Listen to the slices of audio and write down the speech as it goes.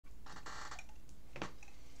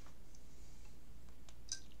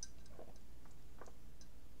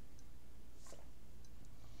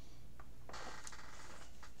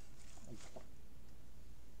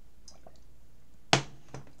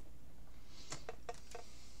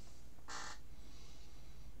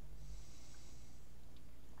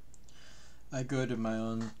I go to my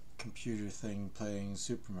own computer thing playing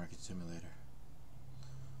Supermarket Simulator.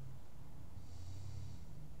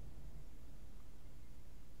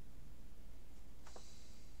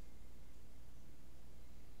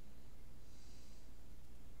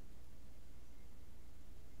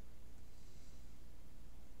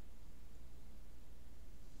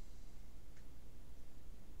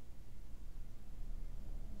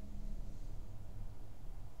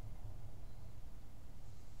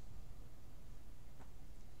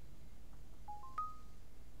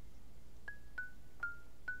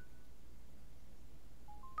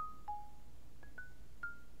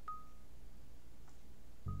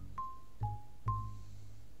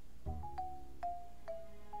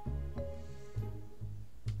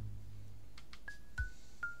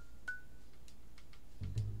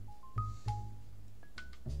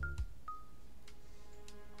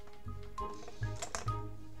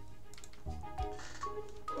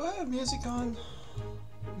 Do I have music on?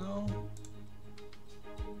 No.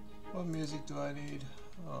 What music do I need?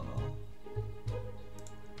 I don't know.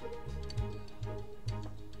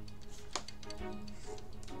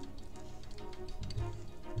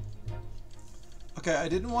 Okay, I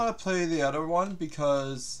didn't want to play the other one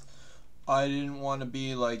because I didn't want to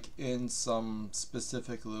be like in some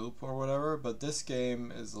specific loop or whatever, but this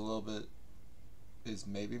game is a little bit, is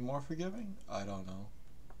maybe more forgiving? I don't know.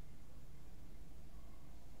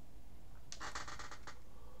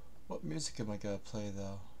 What music am I gonna play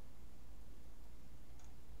though?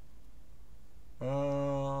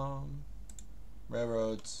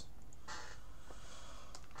 Railroads.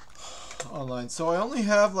 Online. So I only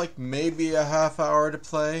have like maybe a half hour to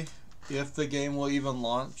play if the game will even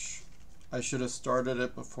launch. I should have started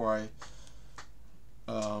it before I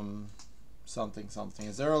something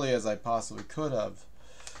as early as I possibly could have,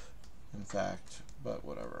 in fact, but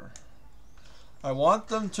whatever. I want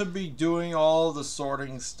them to be doing all the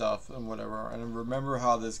sorting stuff and whatever, and remember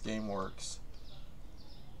how this game works.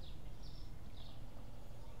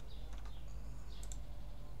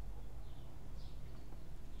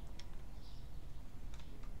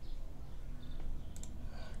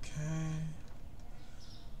 Okay.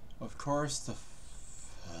 Of course, the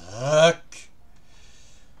fuck.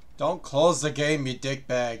 Don't close the game, you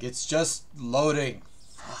dickbag. It's just loading.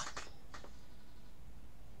 Fuck.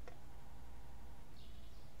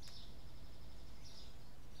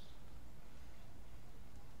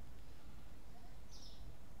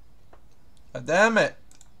 God damn it.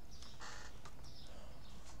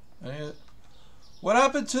 What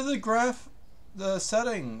happened to the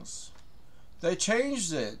settings? They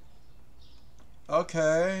changed it.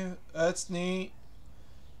 Okay, that's neat.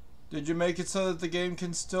 Did you make it so that the game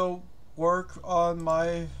can still work on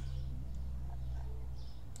my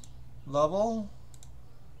level?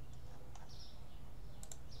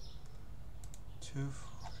 200,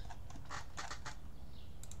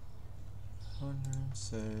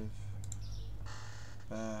 save,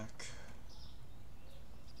 back.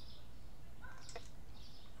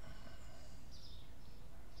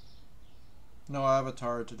 No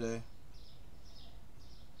avatar today.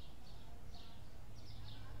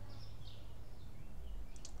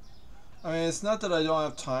 I mean, it's not that I don't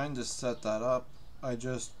have time to set that up. I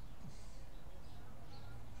just...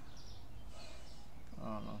 I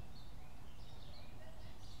don't know.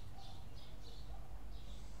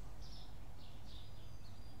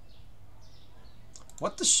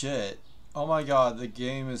 What the shit? Oh my god, the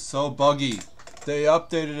game is so buggy. They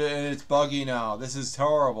updated it and it's buggy now. This is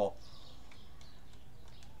horrible.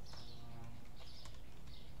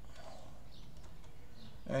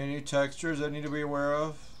 Any new textures I need to be aware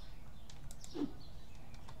of?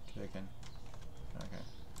 Chicken. Okay.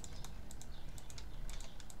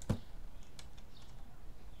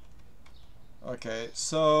 Okay,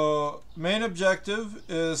 so main objective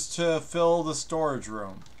is to fill the storage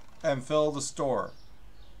room and fill the store.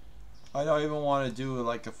 I don't even want to do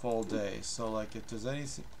like a full day, so like if there's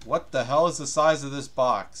anything... What the hell is the size of this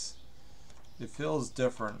box? It feels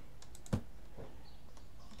different.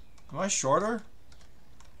 Am I shorter?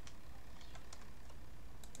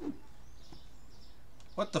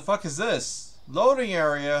 What the fuck is this? Loading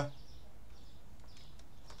area?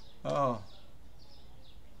 Oh.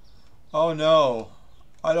 Oh no.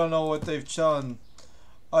 I don't know what they've done.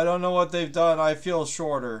 I don't know what they've done. I feel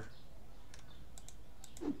shorter.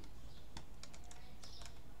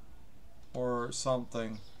 Or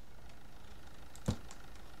something.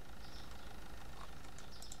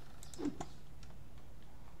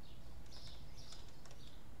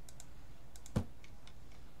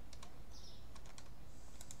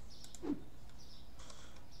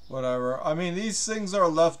 whatever. I mean, these things are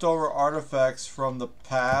leftover artifacts from the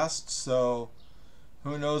past, so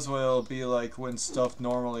who knows what it'll be like when stuff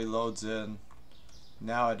normally loads in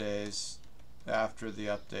nowadays after the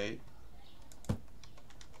update.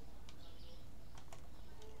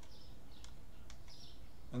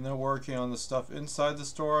 And they're working on the stuff inside the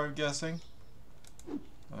store, I'm guessing.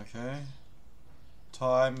 Okay.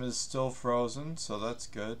 Time is still frozen, so that's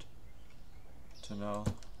good to know.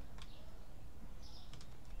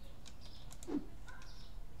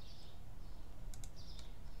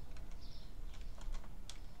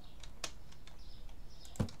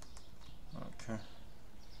 Okay.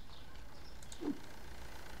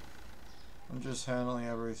 I'm just handling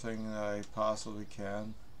everything that I possibly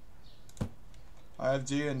can. I have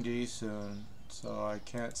D&D soon, so I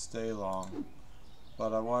can't stay long.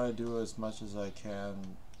 But I want to do as much as I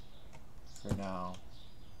can for now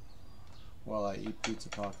while I eat pizza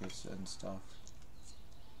pockets and stuff.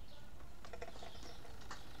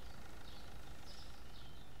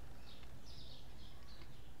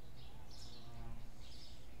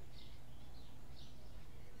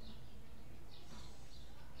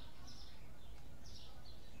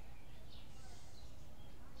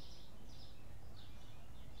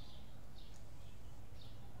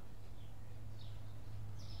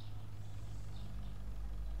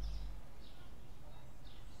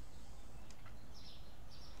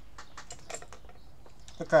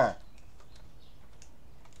 Okay.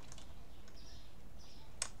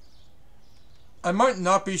 I might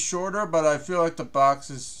not be shorter, but I feel like the box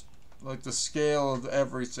is like the scale of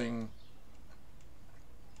everything.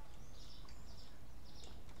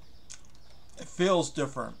 It feels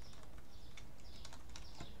different.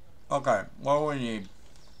 Okay, what do we need?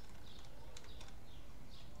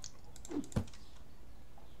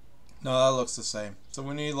 No, that looks the same. So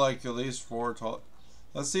we need like at least 4 toilet.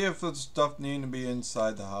 Let's see if the stuff needs to be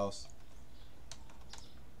inside the house.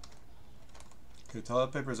 Okay,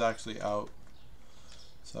 toilet paper is actually out,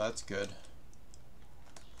 so that's good.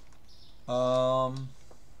 So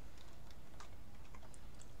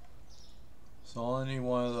only need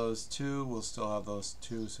one of those 2. We'll still have those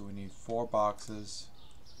 2, so we need 4 boxes.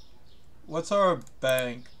 What's our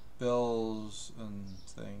bank bills and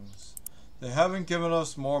things? They haven't given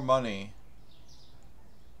us more money.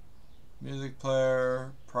 Music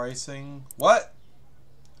player, pricing. What?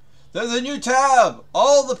 There's a new tab!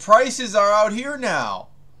 All the prices are out here now.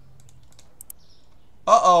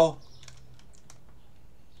 Uh-oh.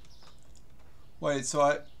 Wait,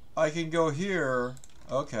 so I can go here.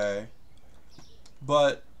 Okay.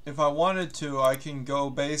 But if I wanted to, I can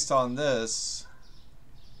go based on this.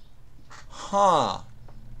 Huh.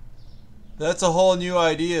 That's a whole new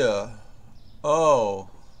idea. Oh.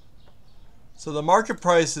 So the market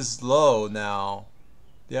price is low now.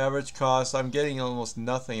 The average cost, I'm getting almost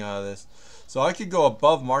nothing out of this. So I could go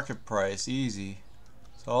above market price, easy.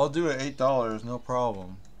 So I'll do it $8, no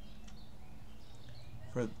problem.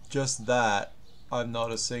 For just that, I'm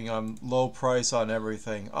noticing I'm low price on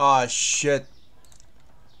everything. Ah, shit.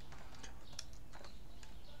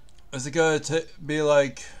 Is it gonna be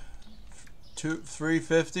like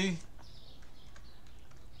 $3.50?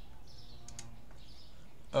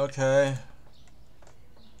 Okay.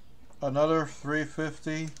 Another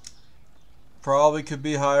 $3.50. Probably could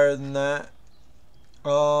be higher than that.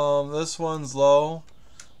 This one's low,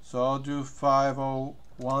 so I'll do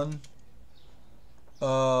 501.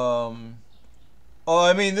 Oh,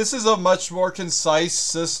 I mean, this is a much more concise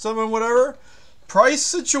system and whatever. Price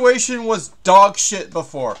situation was dog shit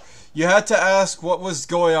before. You had to ask what was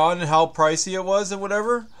going on and how pricey it was and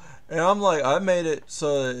whatever. And I'm like, I made it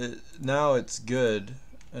so that now it's good.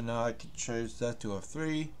 And now I can change that to a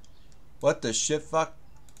 3. What the shit fuck?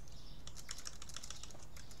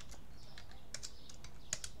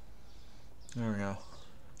 There we go.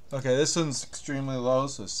 Okay, this one's extremely low,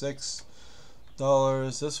 so $6.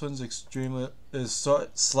 This one's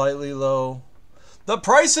slightly low. The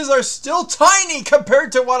prices are still tiny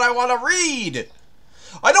compared to what I want to read.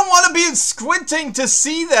 I don't want to be squinting to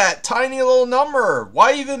see that tiny little number.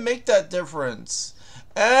 Why even make that difference?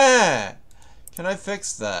 Can I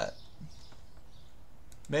fix that?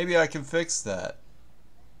 Maybe I can fix that.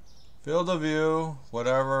 Field of view,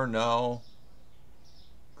 whatever, no.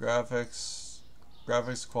 Graphics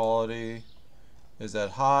quality is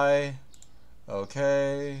at high.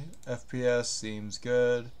 Okay. FPS seems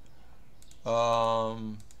good.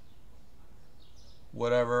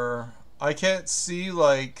 Whatever. I can't see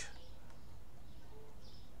like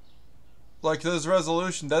this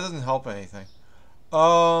resolution. That doesn't help anything.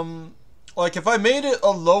 Like if I made it a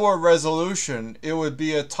lower resolution, it would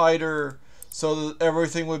be a tighter, so that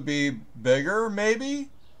everything would be bigger, maybe?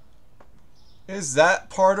 Is that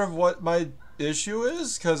part of what my issue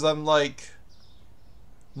is? Because I'm like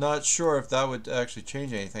not sure if that would actually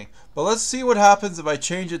change anything. But let's see what happens if I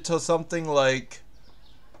change it to something like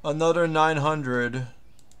another 900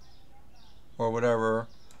 or whatever,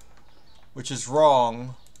 which is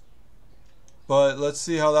wrong. But let's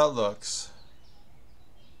see how that looks.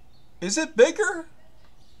 Is it bigger?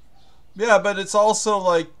 Yeah, but it's also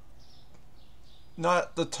like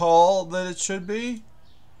not the tall that it should be.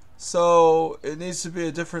 So it needs to be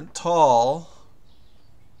a different tall.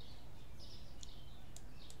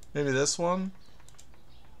 Maybe this one.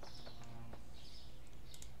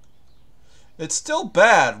 It's still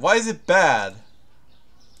bad. Why is it bad?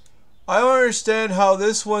 I don't understand how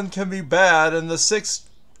this one can be bad and the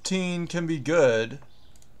 16 can be good.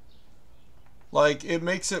 Like, it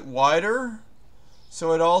makes it wider,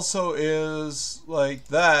 so it also is like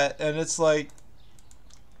that, and it's like,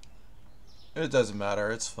 it doesn't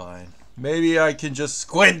matter, it's fine. Maybe I can just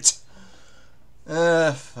squint.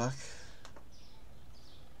 Fuck.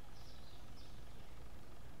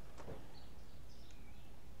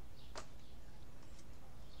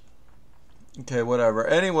 Okay, whatever.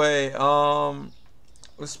 Anyway,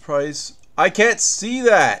 what's the price? I can't see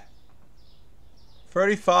that.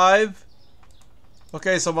 35.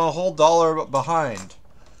 Okay, so I'm a whole dollar behind.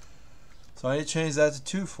 So I need to change that to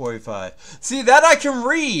 245. See, that I can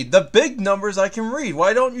read. The big numbers I can read.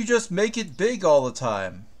 Why don't you just make it big all the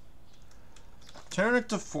time? Turn it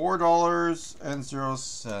to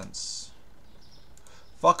 $4.00.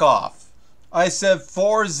 Fuck off. I said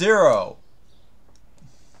 40.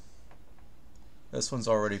 This one's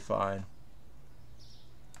already fine.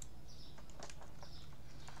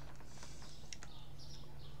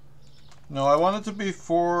 No, I want it to be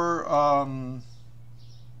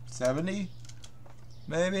 470,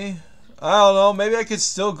 maybe. I don't know. Maybe I could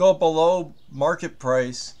still go below market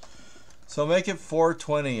price. So make it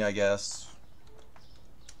 420, I guess.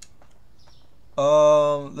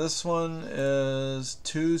 This one is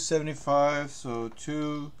 275, so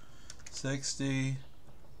 260.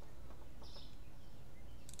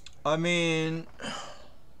 I mean,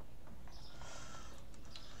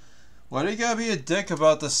 why do you gotta be a dick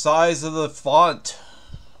about the size of the font?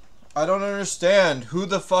 I don't understand. Who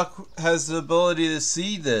the fuck has the ability to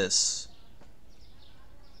see this?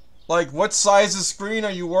 Like, what size of screen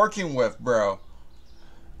are you working with, bro?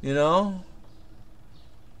 You know?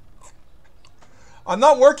 I'm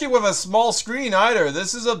not working with a small screen either.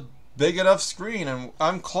 This is a big enough screen, and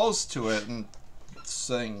I'm close to it and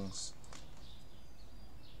things.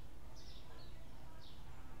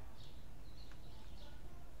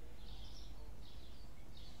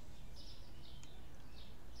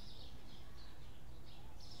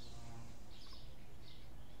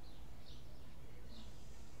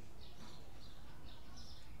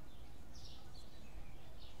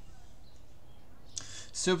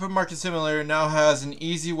 Supermarket Simulator now has an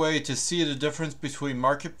easy way to see the difference between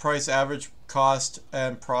market price, average cost,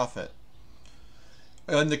 and profit.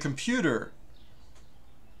 On the computer.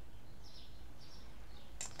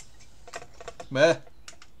 Meh.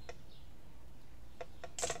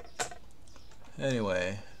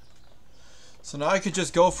 Anyway. So now I could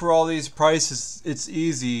just go for all these prices. It's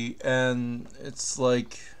easy, and it's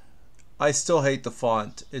like, I still hate the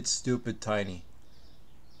font. It's stupid tiny.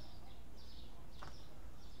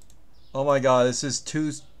 Oh my god, this is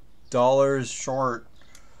 $2 short.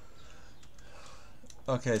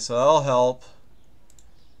 Okay, so that'll help.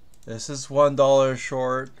 This is $1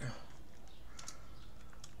 short.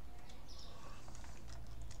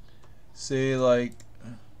 See, like,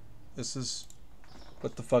 this is,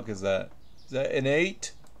 what the fuck is that? Is that an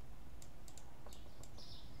 8?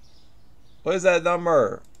 What is that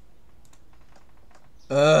number?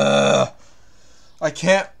 I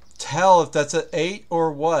can't tell if that's an 8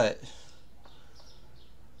 or what.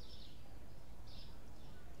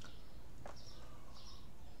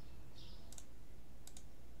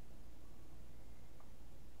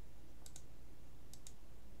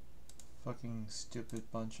 Fucking stupid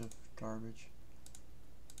bunch of garbage.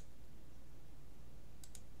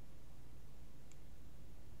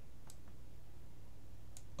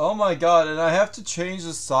 Oh my god, and I have to change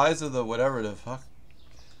the size of the whatever the fuck.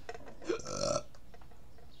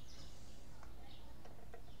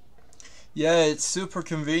 Yeah, it's super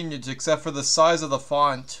convenient except for the size of the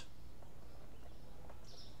font.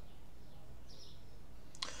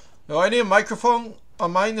 Do I need a microphone? A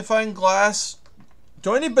magnifying glass?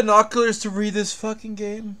 Do I need binoculars to read this fucking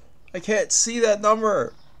game? I can't see that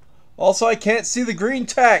number. Also, I can't see the green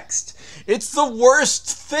text. It's the worst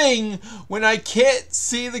thing when I can't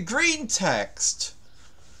see the green text.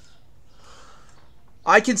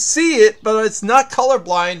 I can see it, but it's not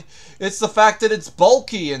colorblind. It's the fact that it's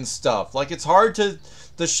bulky and stuff. Like, it's hard to...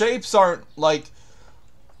 The shapes aren't, like,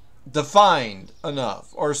 defined enough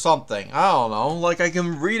or something. I don't know. Like, I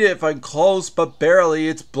can read it if I'm close, but barely.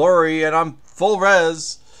 It's blurry, and I'm full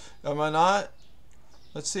res. Am I not?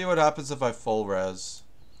 Let's see what happens if I full res.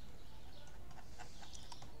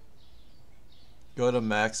 Go to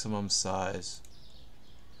maximum size.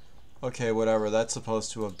 Okay, whatever. That's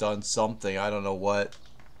supposed to have done something. I don't know what.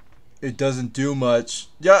 It doesn't do much.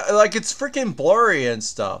 Yeah, like, it's freaking blurry and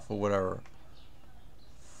stuff or whatever.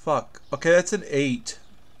 Fuck. Okay, that's an 8.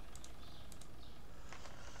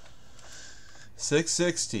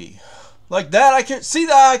 660. Like that, I can see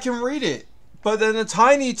that, I can read it. But then the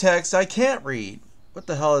tiny text, I can't read. What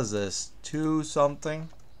the hell is this? 2 something?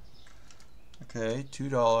 Okay,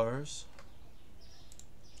 $2.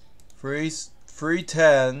 Free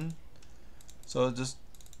 10. So just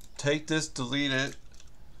take this, delete it,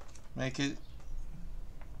 make it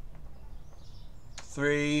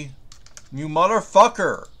 3. You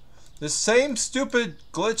motherfucker! The same stupid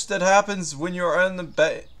glitch that happens when you're in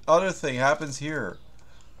the other thing happens here,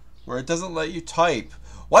 where it doesn't let you type.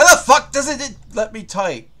 Why the fuck doesn't it let me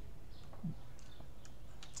type?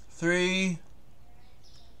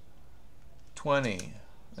 320.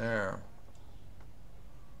 There.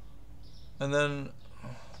 And then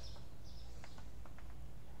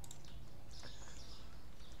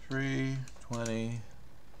 320.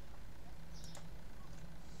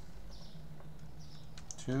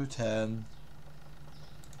 210.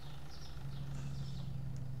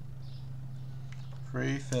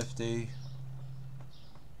 350.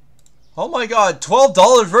 Oh my god,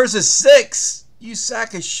 $12 versus 6. You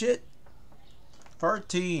sack of shit.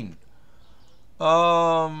 13.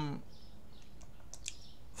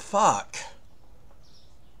 Fuck.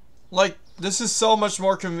 Like, this is so much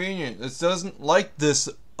more convenient. It doesn't like this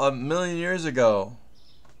a million years ago.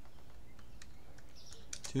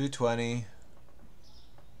 220.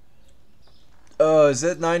 Is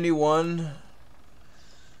it 91?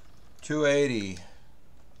 280.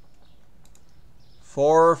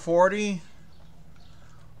 440?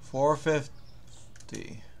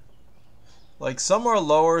 450. Like, some are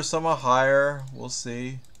lower, some are higher. We'll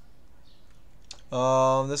see.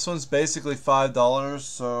 This one's basically $5,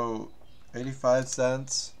 so 85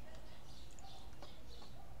 cents.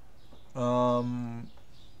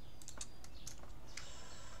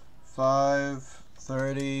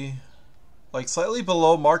 530. Like, slightly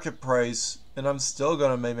below market price, and I'm still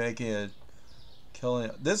gonna be making it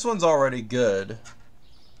killing. This one's already good.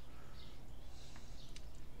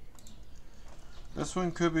 This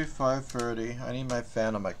one could be 530. I need my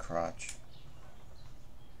fan on my crotch.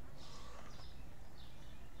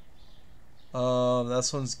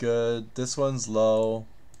 This one's good. This one's low,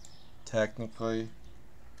 technically.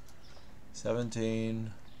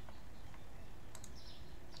 17.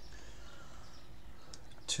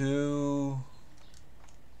 2.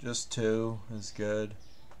 Just 2 is good.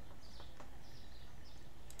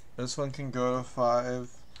 This one can go to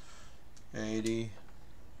 580.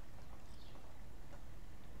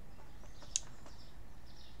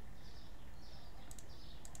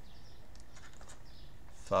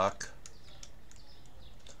 Fuck.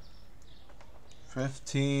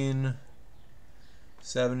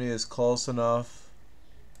 1570 is close enough.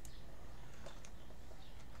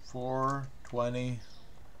 420.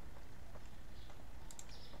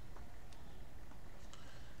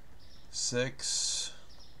 6.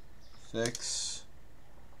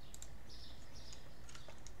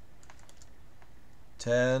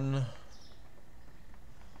 10.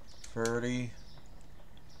 30.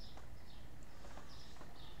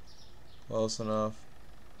 Close enough.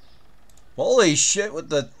 Holy shit with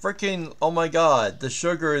the freaking, oh my god, the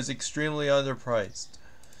sugar is extremely underpriced.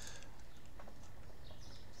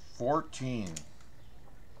 14.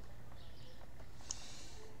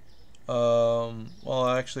 Well,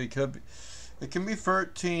 actually could be, it can be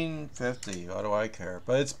 13.50. Why do I care?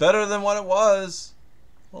 But it's better than what it was.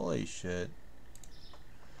 Holy shit.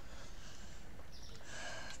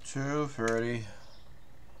 230.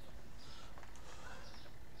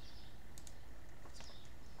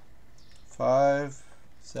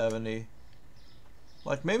 570.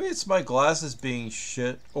 Like, maybe it's my glasses being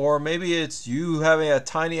shit, or maybe it's you having a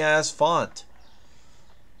tiny ass font.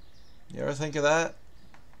 You ever think of that?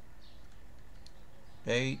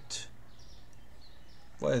 8.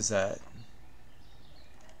 What is that?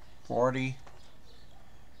 40.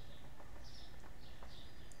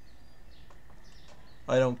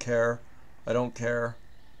 I don't care. I don't care.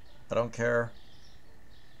 I don't care.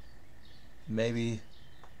 Maybe.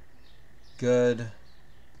 Good.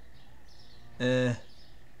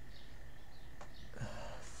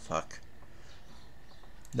 Fuck.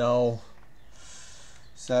 No.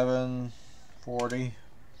 740.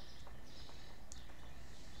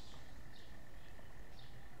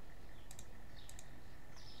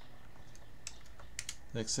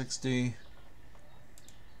 Next 60.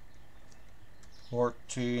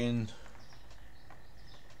 14.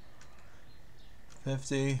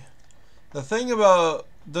 50. The thing about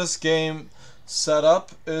this game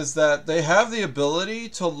setup is that they have the ability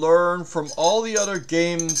to learn from all the other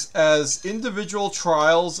games as individual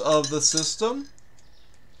trials of the system.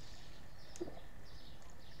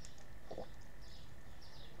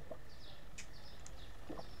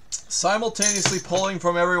 Simultaneously pulling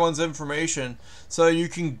from everyone's information so you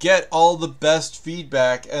can get all the best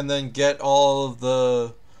feedback and then get all of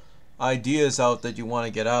the ideas out that you want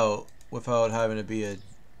to get out without having to be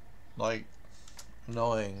like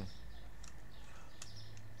annoying.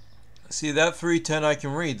 See, that 310 I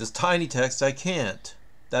can read. This tiny text I can't.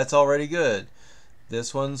 That's already good.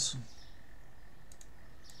 This one's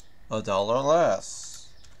 $1 less.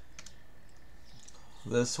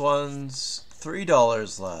 This one's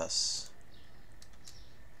 $3 less.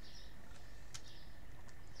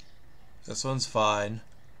 This one's fine.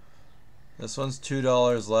 This one's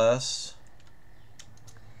 $2 less.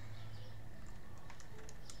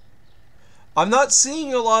 I'm not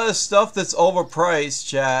seeing a lot of stuff that's overpriced,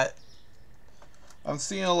 chat. I'm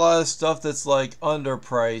seeing a lot of stuff that's like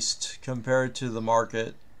underpriced compared to the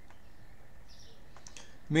market.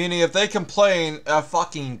 Meaning if they complain, I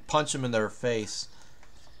fucking punch them in their face.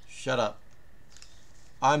 Shut up.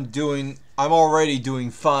 I'm already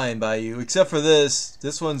doing fine by you. Except for this.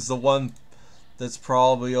 This one's the one that's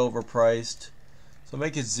probably overpriced. So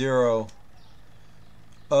make it 0.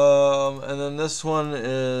 And then this one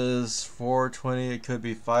is 420. It could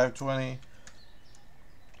be 520.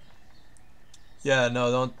 Yeah, no,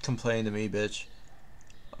 don't complain to me, bitch.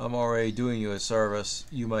 I'm already doing you a service,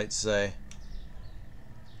 you might say.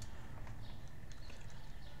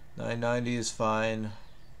 990 is fine.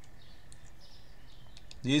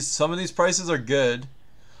 Some of these prices are good.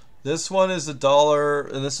 This one is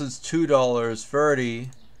 $1 and this is $2.30.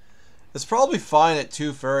 It's probably fine at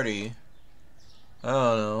 $2.30. I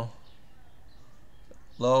don't know.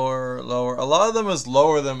 Lower, lower. A lot of them is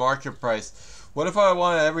lower than market price. What if I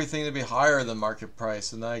wanted everything to be higher than market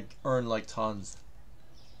price and I earn like tons?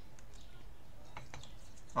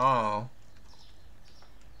 Oh.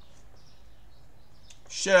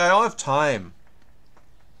 Shit, I don't have time.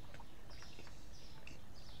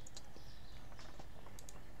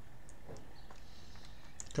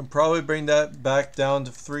 Can probably bring that back down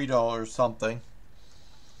to $3 something.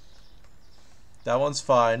 That one's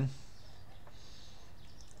fine.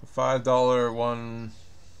 The $5 one.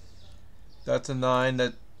 That's a 9.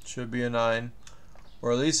 That should be a 9.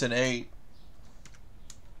 Or at least an 8.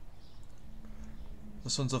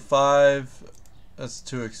 This one's a 5. That's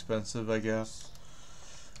too expensive, I guess.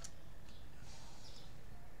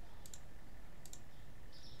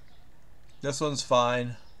 This one's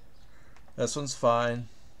fine. This one's fine.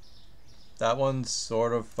 That one's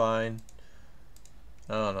sort of fine.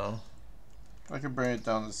 I don't know. I could bring it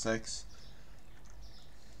down to 6.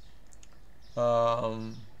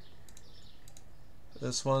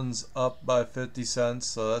 This one's up by 50 cents,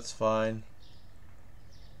 so that's fine.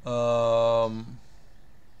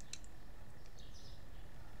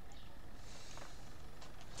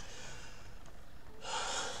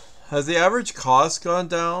 Has the average cost gone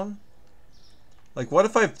down? Like, what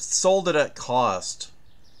if I sold it at cost?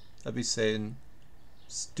 I'd be saying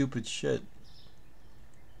stupid shit.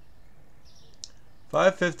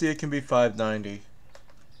 $5.50, it can be $5.90.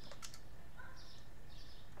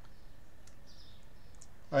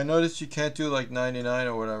 I noticed you can't do like 99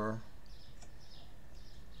 or whatever.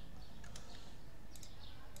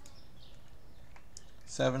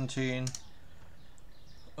 $17.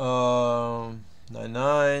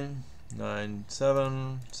 99,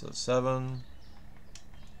 97, so 7.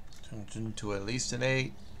 Turn to at least an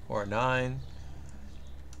 8 or a 9.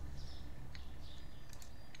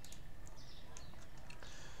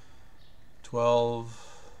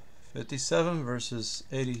 $12.57 versus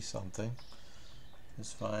 80 something.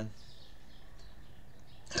 It's fine.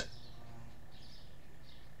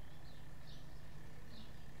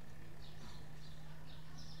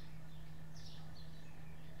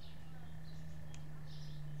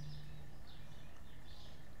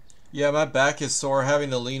 Yeah, my back is sore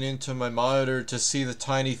having to lean into my monitor to see the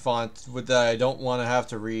tiny font that I don't want to have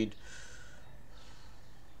to read.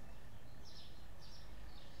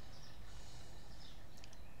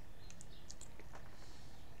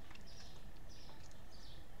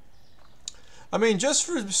 I mean, just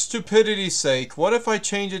for stupidity's sake, what if I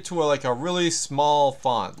change it to like a really small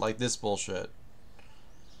font, like this bullshit?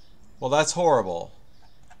 Well, that's horrible.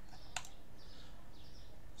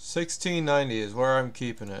 1690 is where I'm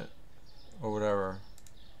keeping it, or whatever.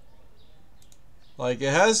 Like,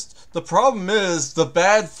 it has... The problem is, the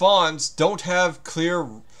bad fonts don't have clear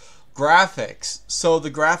graphics. So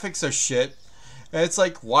the graphics are shit. And it's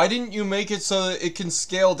like, why didn't you make it so that it can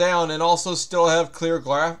scale down and also still have clear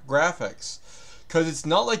graphics? Because it's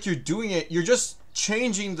not like you're doing it... You're just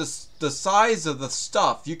changing the size of the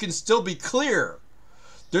stuff. You can still be clear.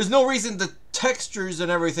 There's no reason the textures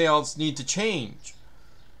and everything else need to change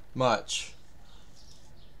much.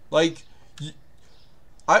 Like...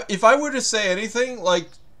 if I were to say anything, like,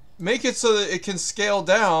 make it so that it can scale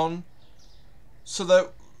down so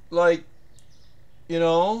that, like, you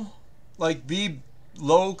know, like, be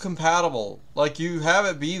low compatible. Like, you have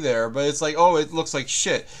it be there, but it's like, oh, it looks like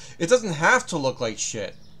shit. It doesn't have to look like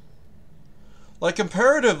shit. Like,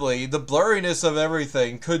 comparatively, the blurriness of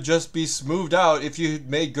everything could just be smoothed out if you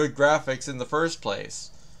made good graphics in the first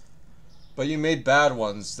place. But you made bad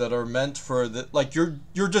ones that are meant for the, like,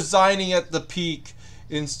 you're designing at the peak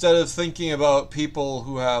instead of thinking about people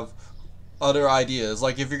who have other ideas.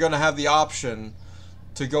 Like, if you're going to have the option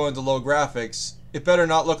to go into low graphics, it better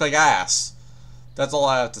not look like ass. That's all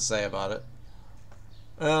I have to say about it.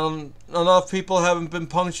 And enough people haven't been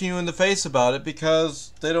punching you in the face about it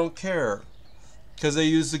because they don't care. Because they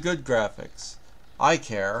use the good graphics. I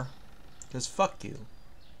care. Because fuck you.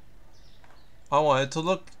 I want it to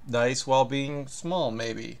look nice while being small,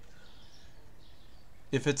 maybe.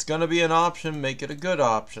 If it's going to be an option, make it a good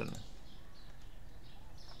option.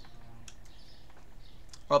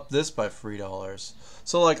 Up this by $3.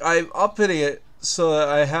 So, like, I'm upping it so that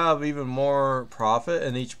I have even more profit,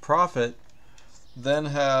 and each profit then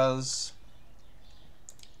has,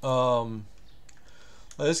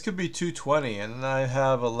 this could be $2.20, and then I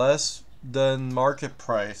have a less than market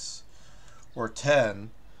price, or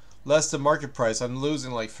 10, less than market price. I'm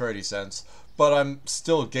losing like 30 cents. But I'm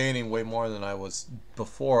still gaining way more than I was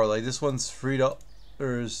before. Like, this one's $3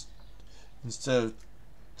 instead of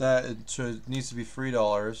that. It needs to be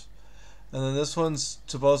 $3, and then this one's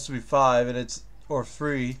supposed to be $5, and it's or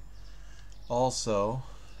 $3 also.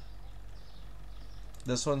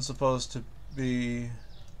 This one's supposed to be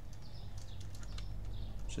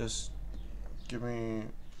just give me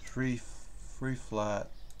free flat.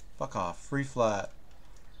 Fuck off, free flat.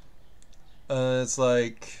 It's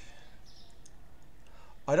like,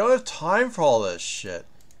 I don't have time for all this shit.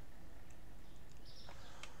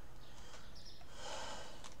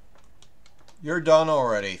 You're done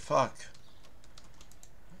already. Fuck.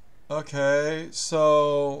 Okay,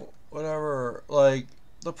 so whatever. Like,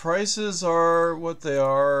 the prices are what they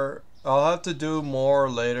are. I'll have to do more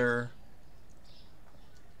later,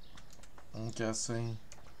 I'm guessing.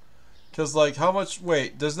 Because, like, how much...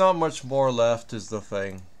 Wait, there's not much more left is the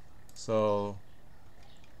thing. So...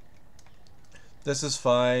 This is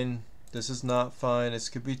fine. This is not fine. This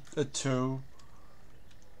could be a 2.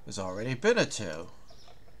 There's already been a 2.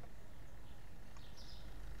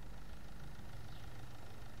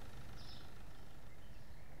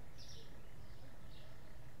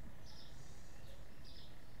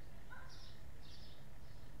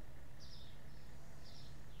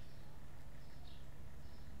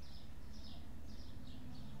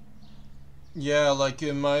 Yeah, like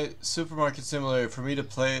in my supermarket simulator, for me to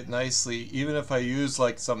play it nicely, even if I use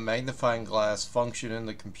like some magnifying glass function in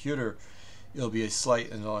the computer, it'll be a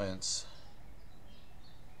slight annoyance.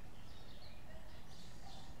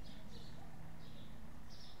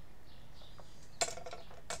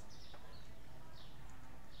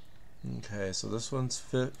 Okay, so this one's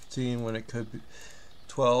 15 when it could be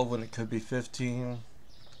 12 when it could be 15.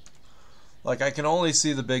 Like, I can only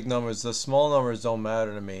see the big numbers. The small numbers don't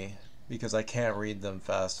matter to me because I can't read them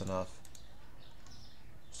fast enough.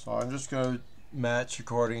 So I'm just going to match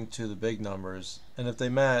according to the big numbers. And if they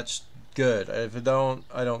match, good. If it don't,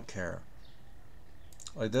 I don't care.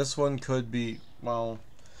 Like, this one could be, well,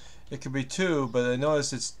 it could be 2, but I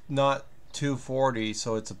notice it's not 240,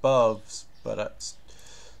 so it's above. But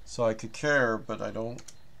so I could care, but I don't,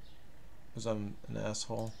 because I'm an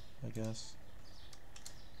asshole, I guess.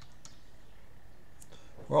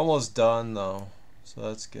 We're almost done though, so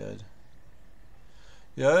that's good.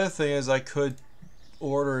 The other thing is I could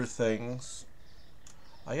order things.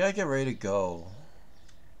 I gotta get ready to go.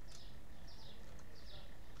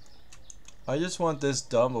 I just want this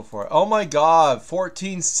done before. Oh my god,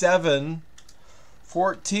 14.7.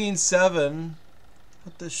 14.7.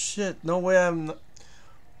 What the shit? No way I'm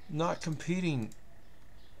not competing.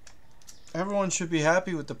 Everyone should be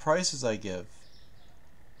happy with the prices I give.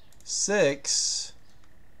 6,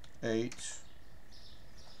 8,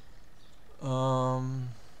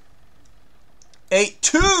 8,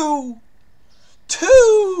 2,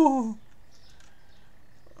 2.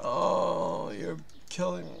 Oh, you're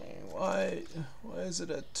killing me. Why is it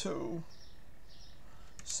at 2?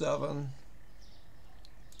 7.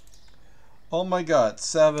 Oh my god,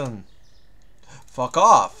 7. Fuck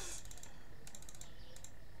off.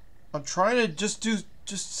 I'm trying to just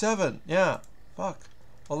 7. Yeah. Fuck.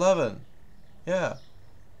 11. Yeah.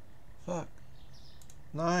 Fuck.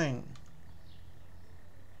 9.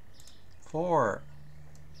 4.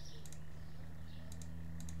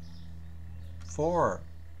 4.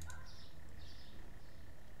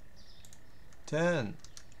 10.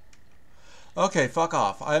 Okay, fuck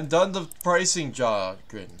off. I'm done the pricing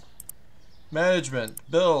jargon. Management.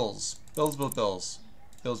 Bills. Bills.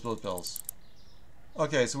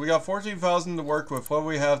 Okay, so we got 14,000 to work with. What do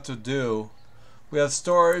we have to do? We have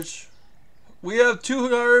storage. We have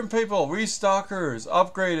 200 people. Restockers.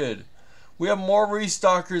 Upgraded. We have more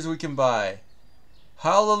restockers we can buy.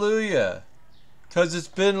 Hallelujah. Because it's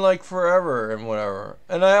been like forever and whatever.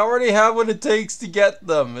 And I already have what it takes to get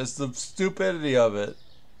them. It's the stupidity of it.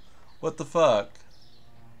 What the fuck?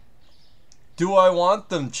 Do I want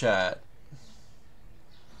them, chat?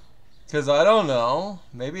 Because I don't know.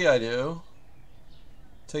 Maybe I do.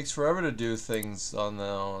 Takes forever to do things on their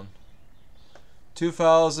own.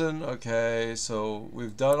 2,000. Okay, so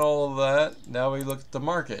we've done all of that. Now we look at the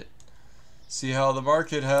market. See how the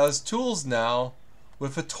market has tools now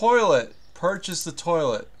with a toilet. Purchase the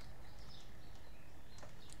toilet.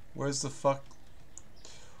 Where's the fuck?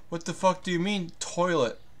 What the fuck do you mean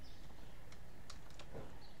toilet?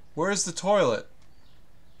 Where's the toilet?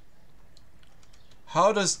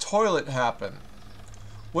 How does toilet happen?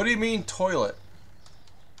 What do you mean toilet?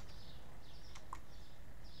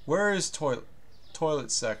 Where is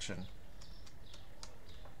toilet section?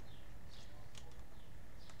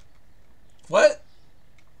 What?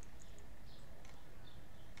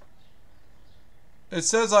 It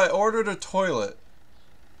says I ordered a toilet.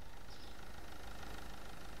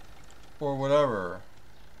 Or whatever.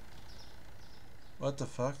 What the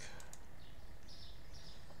fuck?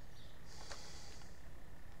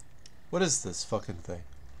 What is this fucking thing?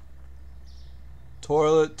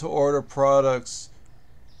 Toilet to order products.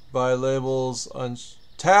 Buy labels on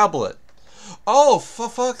tablet. Oh, for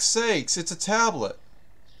fuck's sakes, it's a tablet.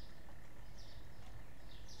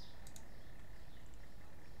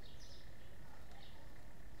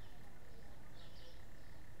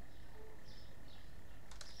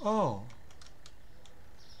 Oh.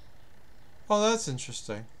 Oh, that's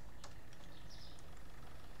interesting.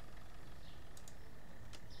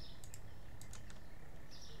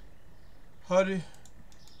 How do you...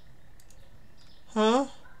 Huh?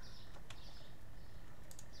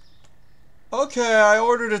 Okay, I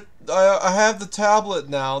ordered it. I have the tablet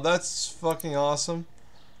now. That's fucking awesome.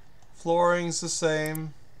 Flooring's the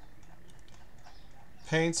same.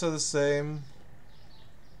 Paints are the same.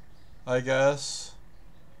 I guess.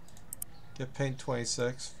 Get paint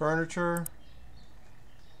 26. Furniture.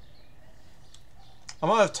 I'm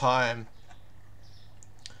out of time.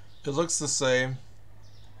 It looks the same.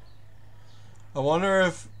 I wonder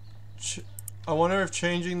if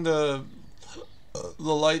changing the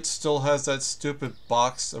light still has that stupid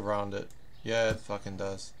box around it. Yeah, it fucking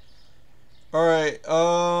does. Alright,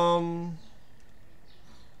 so,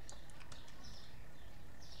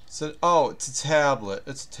 oh, it's a tablet.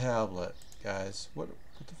 It's a tablet, guys. What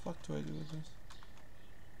the fuck do I do with this?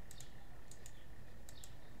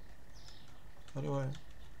 How do I...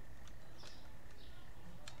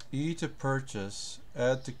 E to purchase.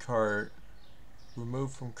 Add to cart.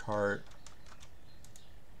 Remove from cart.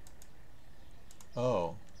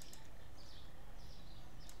 Oh.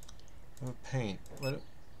 Paint. What?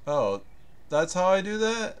 Oh, that's how I do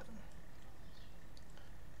that?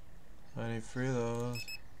 I need 3 of those.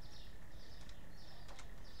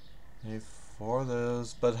 I need 4 of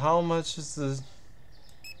those. But how much is the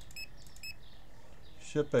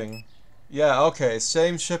shipping? Yeah, okay,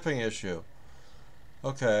 same shipping issue.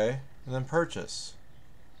 Okay, and then purchase.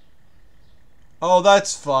 Oh,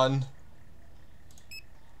 that's fun.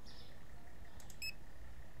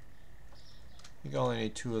 I think I only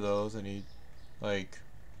need 2 of those. I need, like...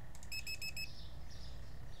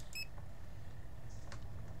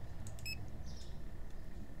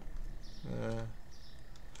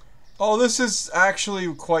 Oh, this is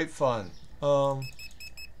actually quite fun.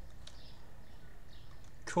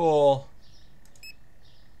 Cool.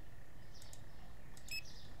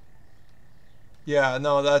 Yeah,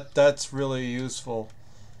 no, that's really useful.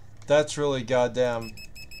 That's really goddamn...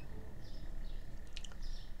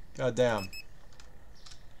 God damn.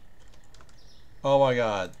 Oh my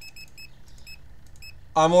god.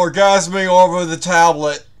 I'm orgasming over the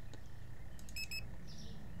tablet.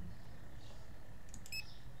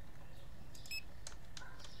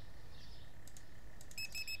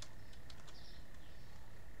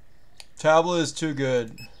 Tablet is too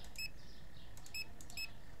good.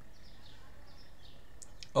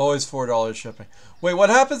 Always $4 shipping. Wait, what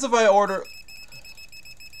happens if I order...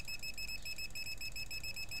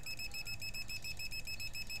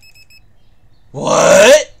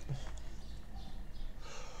 What?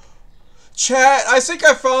 Chat, I think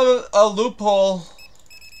I found a loophole.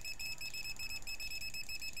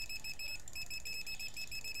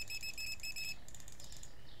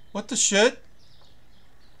 What the shit?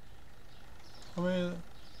 I mean...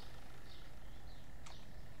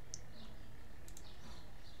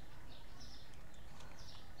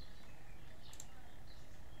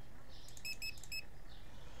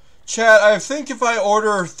 Chat, I think if I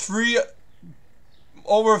order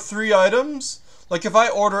over three items, like if I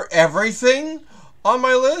order everything on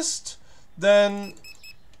my list, then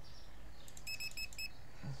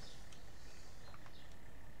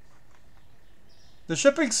the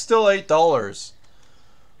shipping's still $8.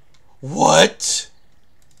 What?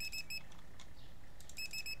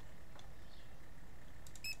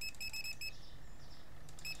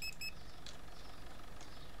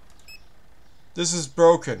 This is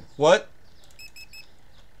broken. What?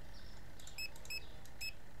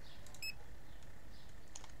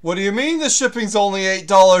 What do you mean the shipping's only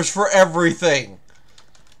 $8 for everything?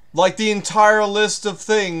 Like the entire list of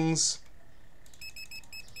things.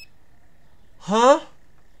 Huh?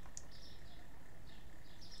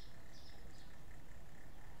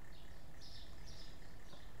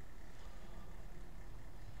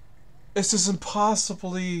 This is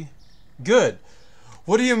impossibly good.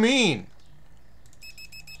 What do you mean?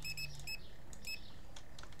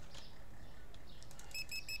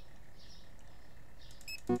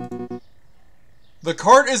 The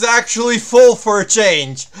cart is actually full for a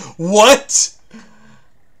change. What?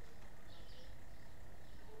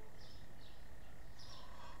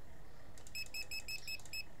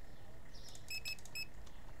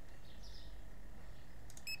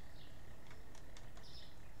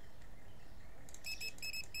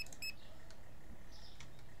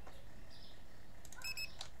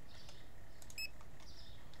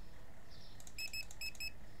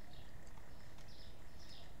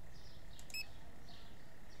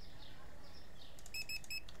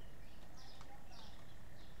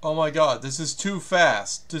 Oh my god, this is too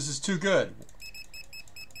fast. This is too good.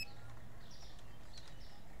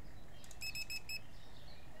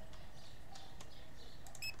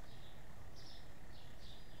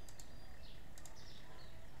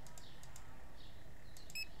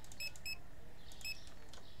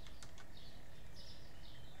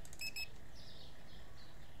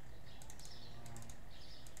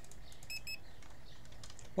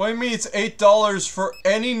 What do you mean it's $8 for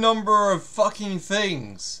any number of fucking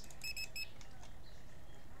things?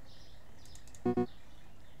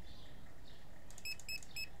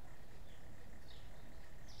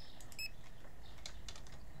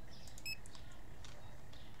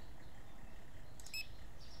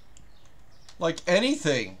 Like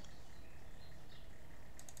anything.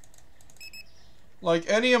 Like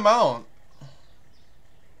any amount.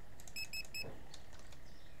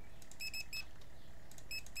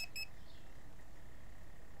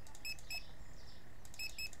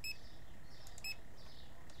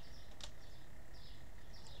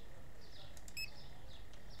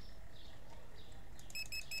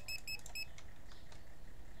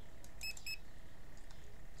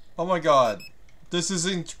 Oh my god. This is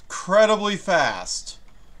incredibly fast.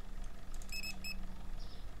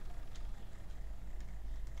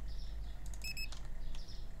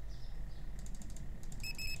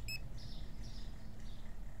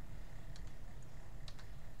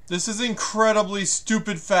 This is incredibly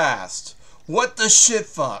stupid fast. What the shit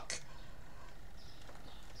fuck?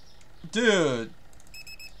 Dude.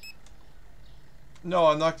 No,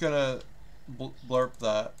 I'm not gonna blurp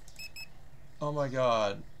that. Oh my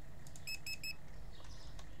god.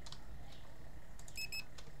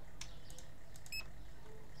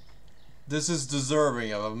 This is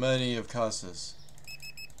deserving of many of cusses.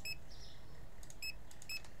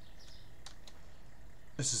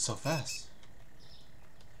 This is so fast.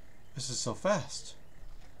 This is so fast.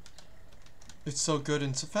 It's so good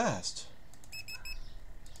and so fast.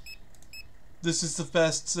 This is the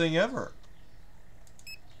best thing ever.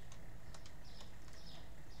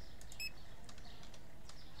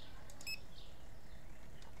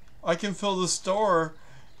 I can fill the store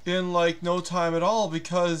in like no time at all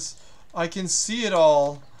because I can see it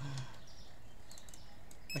all.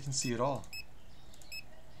 I can see it all.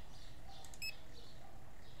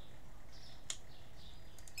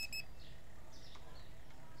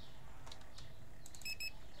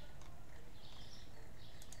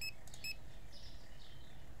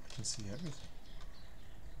 I can see everything.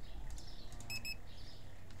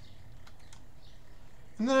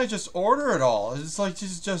 And then I just order it all. It's like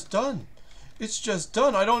it's just done. It's just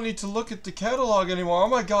done. I don't need to look at the catalog anymore. Oh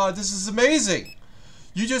my god, this is amazing.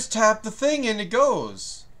 You just tap the thing and it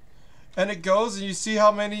goes. And it goes and you see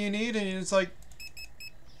how many you need and it's like,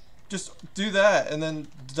 just do that and then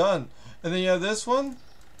done. And then you have this one.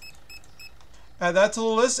 Add that to the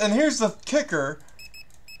list. And here's the kicker.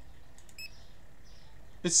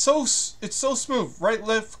 It's so smooth. Right,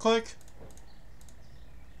 left click.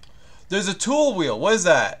 There's a tool wheel. What is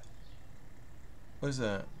that? What is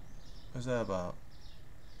that? What's that about?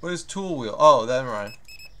 What is tool wheel? Oh, never mind.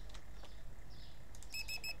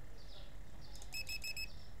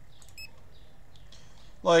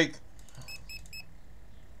 Like,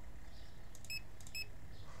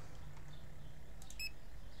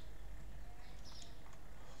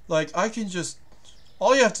 I can just,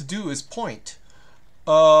 all you have to do is point.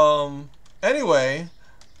 Anyway,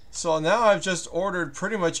 so now I've just ordered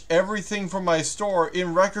pretty much everything from my store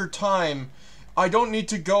in record time. I don't need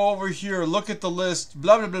to go over here, look at the list,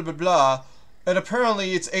 blah, blah, blah, blah, blah. And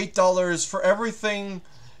apparently it's $8 for everything.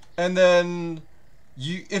 And then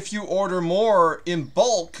if you order more in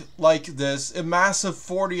bulk like this, a massive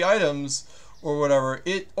 40 items or whatever,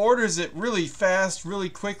 it orders it really fast, really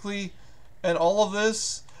quickly, and all of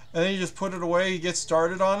this. And then you just put it away, you get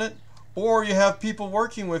started on it. Or you have people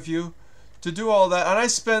working with you to do all that. And I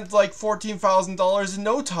spent like $14,000 in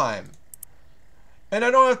no time. And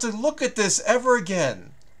I don't have to look at this ever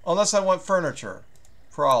again. Unless I want furniture.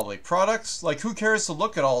 Probably. Products? Like, who cares to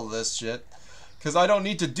look at all of this shit? Because I don't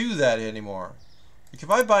need to do that anymore. Like, if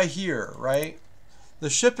I buy here, right? The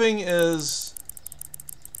shipping is...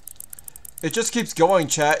 It just keeps going,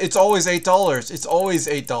 chat. It's always $8. It's always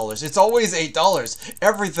 $8. It's always $8.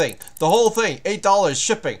 Everything. The whole thing. $8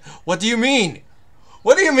 shipping. What do you mean?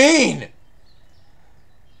 What do you mean?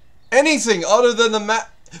 Anything other than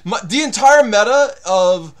the entire meta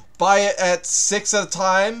of buy it at 6 at a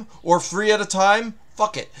time or 3 at a time.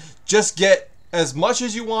 Fuck it. Just get as much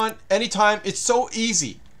as you want anytime. It's so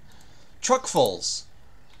easy. Truckfuls.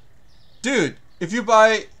 Dude. If you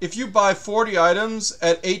buy 40 items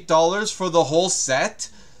at $8 for the whole set,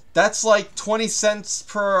 that's like 20 cents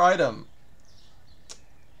per item.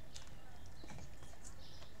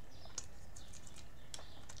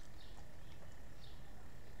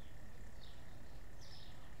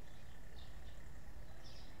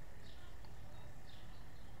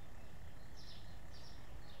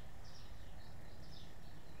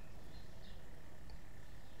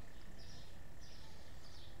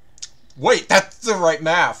 Wait, that's the right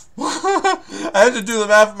math. I had to do the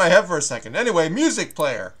math in my head for a second. Anyway, music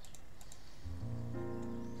player.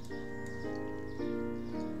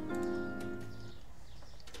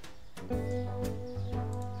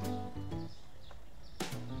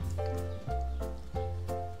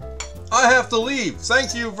 I have to leave.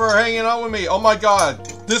 Thank you for hanging out with me. Oh my god.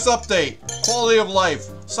 This update. Quality of life.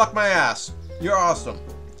 Suck my ass. You're awesome.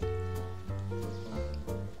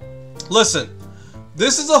 Listen.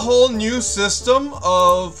 This is a whole new system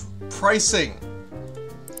of pricing.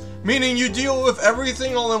 Meaning you deal with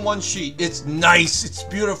everything all in one sheet. It's nice. It's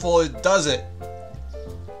beautiful. It does it.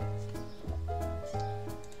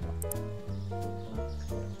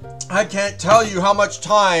 I can't tell you how much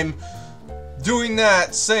time doing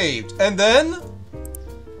that saved. And then,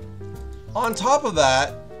 on top of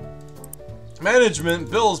that, management,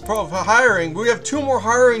 bills, hiring. We have 2 more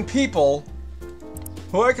hiring people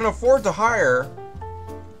who I can afford to hire.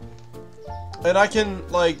 And I can,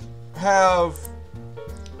 like,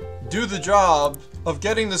 do the job of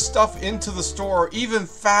getting the stuff into the store even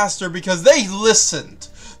faster because they listened.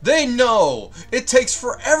 They know it takes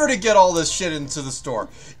forever to get all this shit into the store.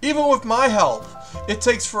 Even with my help, it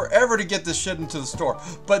takes forever to get this shit into the store.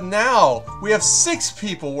 But now, we have 6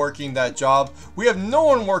 people working that job. We have no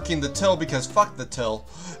one working the till because fuck the till.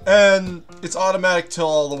 And it's automatic till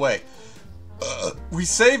all the way. We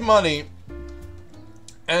save money.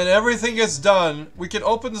 And everything gets done. We can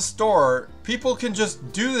open the store. People can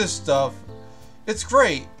just do this stuff. It's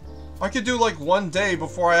great. I could do like 1 day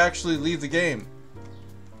before I actually leave the game.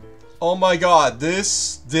 Oh my god,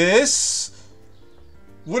 this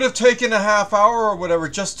would have taken a half hour or whatever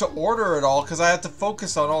just to order it all because I had to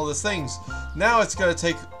focus on all these things. Now it's gonna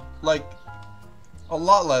take like a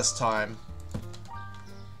lot less time.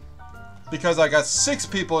 because I got 6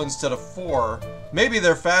 people instead of 4. Maybe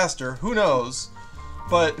they're faster, who knows?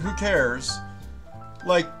 But who cares?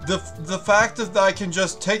 Like, the fact that I can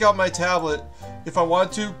just take out my tablet if I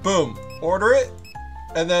want to, boom, order it,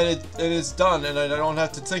 and then it is done, and I don't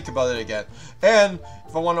have to think about it again. And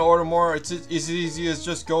if I want to order more, it's as easy as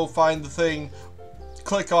just go find the thing,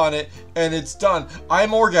 click on it, and it's done. I'm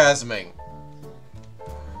orgasming.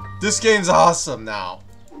 This game's awesome now.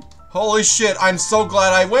 Holy shit, I'm so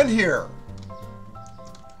glad I went here.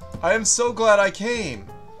 I am so glad I came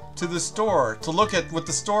to the store to look at what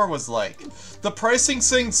the store was like. The pricing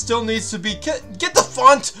thing still needs to be... Get the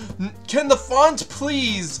font! Can the font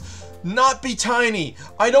please not be tiny?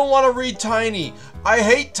 I don't want to read tiny. I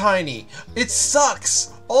hate tiny. It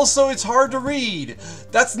sucks. Also, it's hard to read.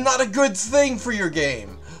 That's not a good thing for your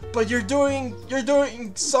game. But you're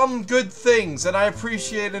doing some good things, and I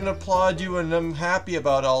appreciate and applaud you, and I'm happy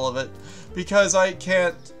about all of it, because I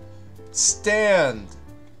can't stand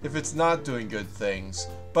if it's not doing good things.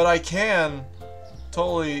 But I can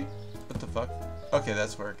totally... What the fuck? Okay,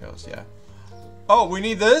 that's where it goes, yeah. Oh, we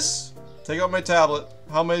need this? Take out my tablet.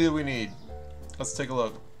 How many do we need? Let's take a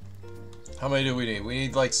look. How many do we need? We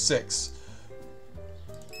need like 6.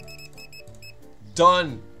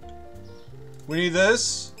 Done. We need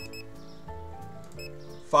this.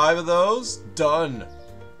 5 of those. Done.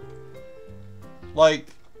 Like,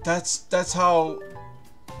 that's how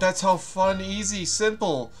fun, easy,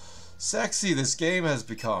 simple, sexy this game has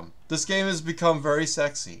become. This game has become very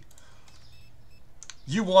sexy.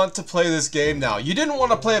 You want to play this game now. You didn't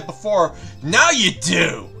want to play it before. Now you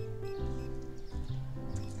do!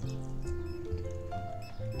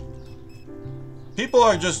 People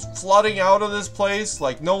are just flooding out of this place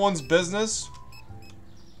like no one's business.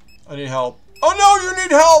 I need help. Oh no, you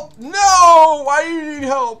need help! No! Why do you need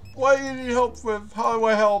help? Why do you need help with? How do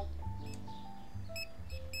I help?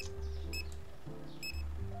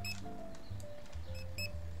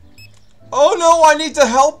 Oh no, I need to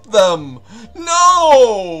help them!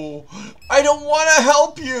 No! I don't want to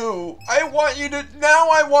help you! I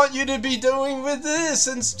want you to be doing with this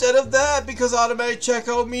instead of that, because automatic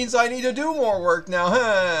checkout means I need to do more work now,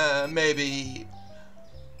 huh? Maybe.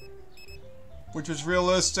 Which is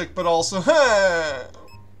realistic, but also, huh?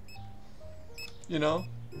 You know?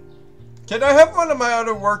 Can I have one of my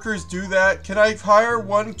other workers do that? Can I hire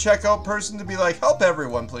one checkout person to be like, help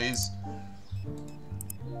everyone, please?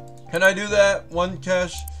 Can I do that? One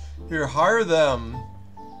cash. Here, hire them.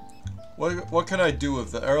 What can I do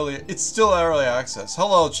with the early... It's still early access.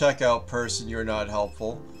 Hello, checkout person. You're not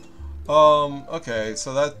helpful. Okay.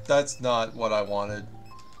 So that's not what I wanted.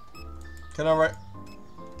 Can I write...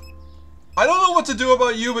 I don't know what to do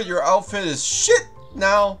about you, but your outfit is shit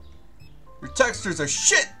now. Your textures are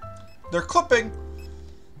shit. They're clipping.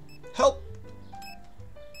 Help.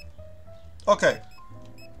 Okay.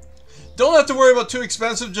 Don't have to worry about too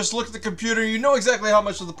expensive, just look at the computer, you know exactly how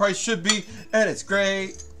much of the price should be, and it's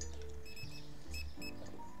great.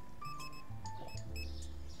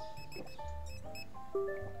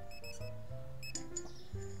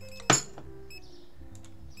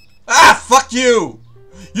 Ah, fuck you!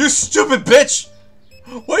 You stupid bitch!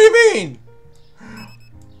 What do you mean?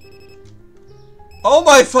 Oh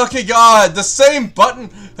my fucking god, the same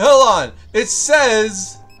button, hold on, it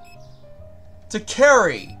says to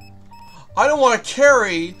carry. I don't want to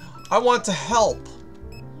carry, I want to help.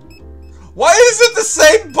 Why is it the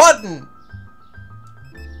same button?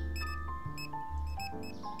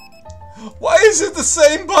 Why is it the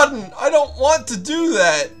same button? I don't want to do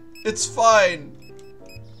that. It's fine.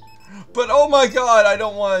 But oh my god, I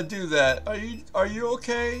don't want to do that. Are you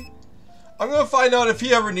okay? I'm gonna find out if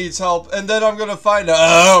he ever needs help, and then I'm gonna find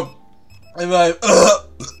out.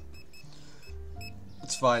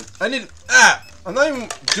 It's fine. I'm not even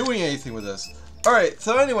doing anything with this. Alright,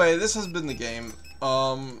 so anyway, this has been the game.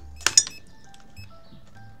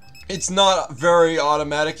 It's not very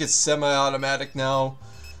automatic, it's semi-automatic now.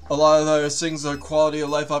 A lot of those things are quality of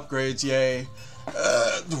life upgrades, yay.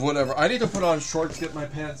 Whatever. I need to put on shorts, get my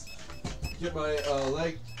pants, get my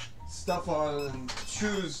leg stuff on, and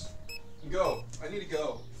shoes. Go. I need to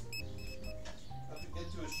go. I have to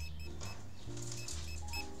get to a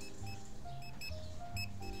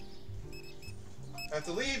I have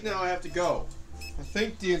to leave now, I have to go. I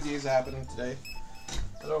think D&D is happening today.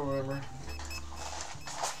 I don't remember.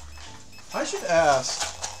 I should ask.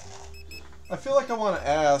 I feel like I want to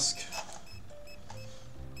ask.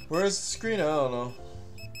 Where's the screen? I don't know.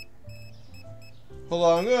 Hold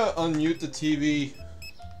on, I'm gonna unmute the TV.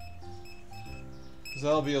 Because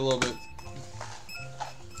that'll be a little bit...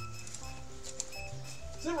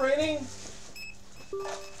 Is it raining?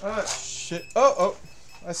 Ah, shit. Oh.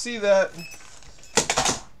 I see that.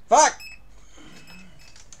 Fuck!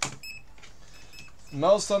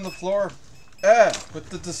 Mouse on the floor. With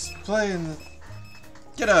the display and the...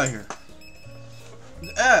 Get out of here.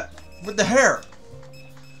 With the hair.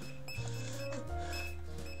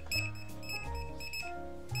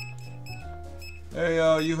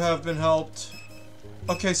 Hey, you have been helped.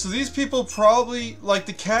 Okay, so these people probably, like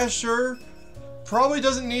the cashier, probably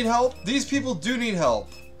doesn't need help. These people do need help.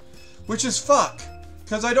 Which is fuck.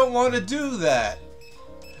 Because I don't want to do that.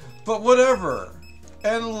 But whatever.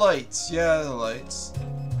 And lights. Yeah, the lights.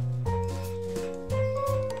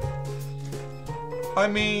 I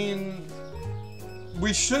mean,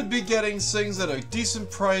 we should be getting things at a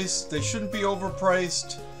decent price. They shouldn't be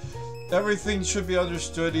overpriced. Everything should be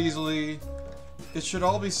understood easily. It should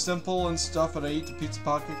all be simple and stuff, and I eat the pizza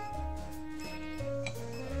pocket.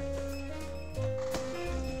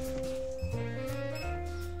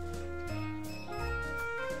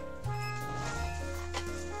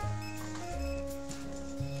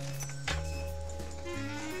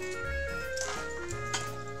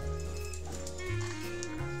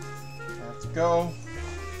 Let's go.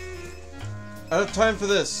 I have time for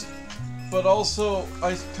this, but also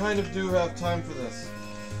I kind of do have time for this.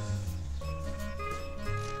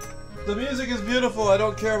 The music is beautiful, I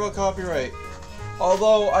don't care about copyright.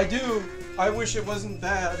 Although, I wish it wasn't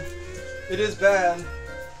bad. It is bad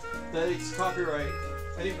that it's copyright.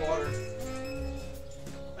 I need water.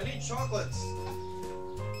 I need chocolates.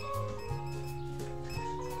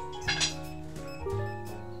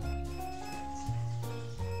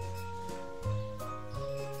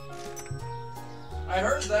 I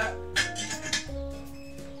heard that.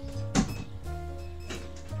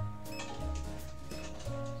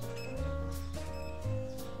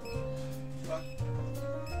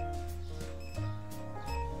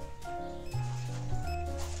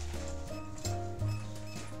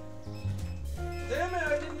 Damn it,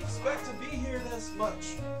 I didn't expect to be here this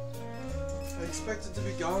much. I expected to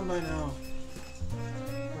be gone by now.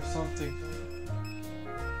 Or something.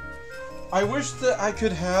 I wish that I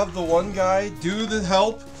could have the one guy do the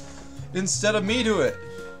help instead of me do it.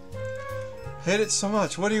 Hate it so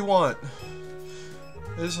much. What do you want?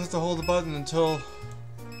 I just have to hold the button until...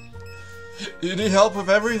 You need help with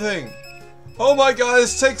everything. Oh my god,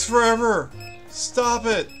 this takes forever. Stop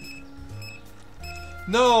it.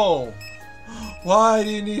 No. Why do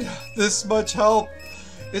you need this much help?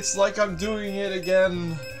 It's like I'm doing it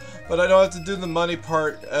again, but I don't have to do the money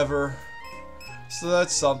part ever. So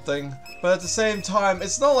that's something. But at the same time,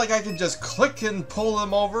 it's not like I can just click and pull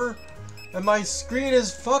them over. And my screen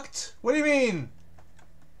is fucked. What do you mean?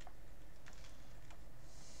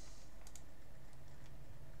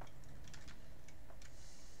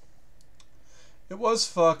 It was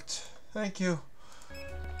fucked. Thank you.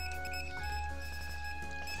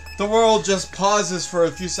 The world just pauses for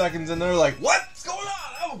a few seconds and they're like, what's going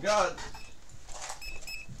on? Oh god.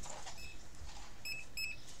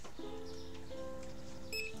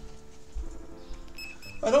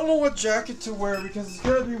 I don't know what jacket to wear because it's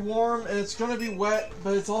gonna be warm and it's gonna be wet,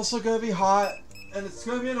 but it's also gonna be hot and it's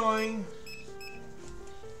gonna be annoying.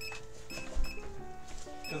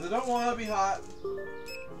 Because I don't want to be hot.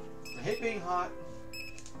 I hate being hot.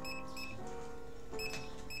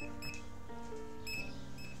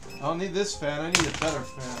 I don't need this fan, I need a better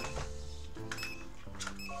fan.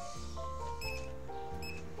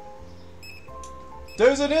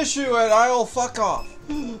 There's an issue at aisle fuck off.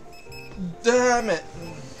 Damn it.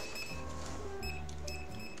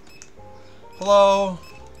 Hello?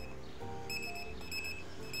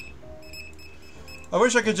 I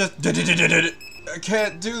wish I could just... I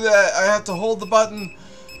can't do that. I have to hold the button.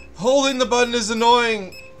 Holding the button is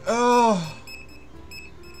annoying. Oh.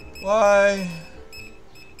 Why?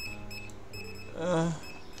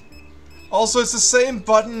 Also, it's the same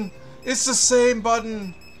button. It's the same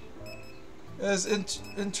button as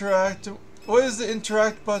interact. What is the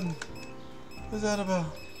interact button? What's that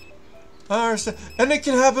about? I don't understand. And it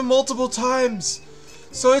can happen multiple times.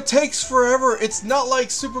 So it takes forever. It's not like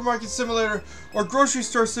Supermarket Simulator or Grocery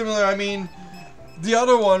Store Simulator. I mean, the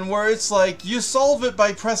other one where it's like you solve it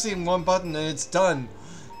by pressing one button and it's done.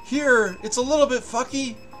 Here, it's a little bit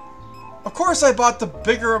fucky. Of course I bought the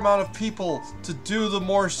bigger amount of people to do the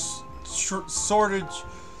more sorting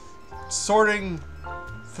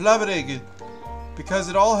flabbergasted. Because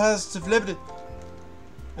it all has to flip it.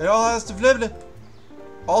 It all has to flip it.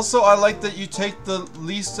 Also, I like that you take the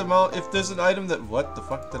least amount if there's an item that... What the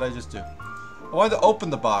fuck did I just do? I wanted to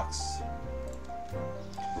open the box.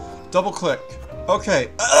 Double click.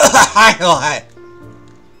 Okay.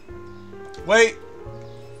 Wait.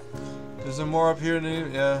 Is there more up here?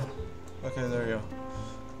 Yeah. Okay, there you go.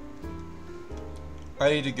 I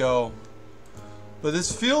need to go. But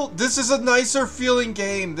this is a nicer feeling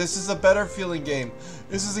game. This is a better feeling game.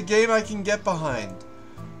 This is a game I can get behind.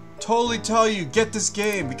 Totally tell you, get this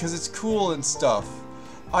game because it's cool and stuff.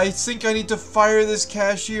 I think I need to fire this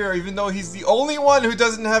cashier even though he's the only one who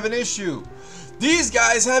doesn't have an issue. These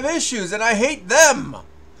guys have issues and I hate them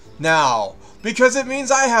now because it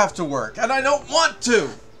means I have to work and I don't want to.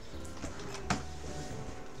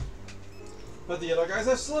 But the other guys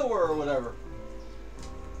are slower or whatever.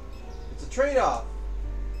 It's a trade-off.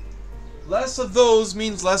 Less of those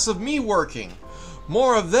means less of me working.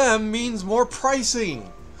 More of them means more pricing.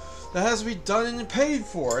 That has to be done and paid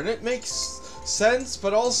for. And it makes sense,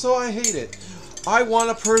 but also I hate it. I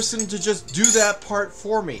want a person to just do that part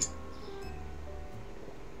for me.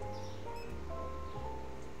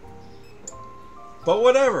 But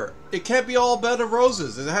whatever. It can't be all bed of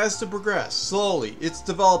roses. It has to progress. Slowly. It's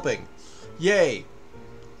developing. Yay.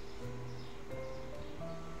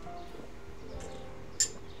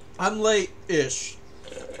 I'm late-ish.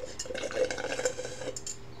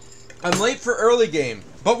 I'm late for early game.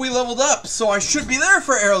 But we leveled up, so I should be there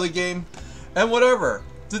for early game. And whatever.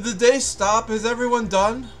 Did the day stop? Is everyone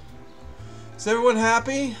done? Is everyone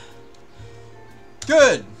happy?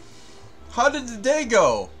 Good. How did the day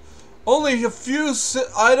go? Only a few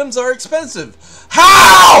items are expensive.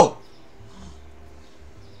 How?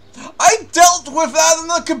 I dealt with that on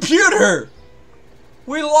the computer.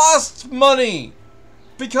 We lost money.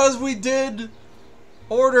 Because we did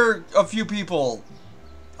order a few people.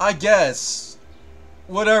 I guess.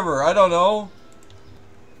 Whatever, I don't know.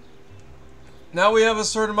 Now we have a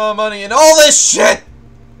certain amount of money and all this shit!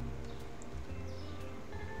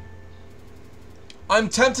 I'm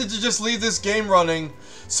tempted to just leave this game running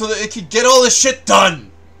so that it could get all this shit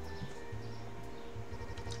done.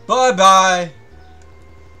 Bye-bye.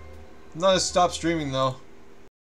 I'm not gonna stop streaming though.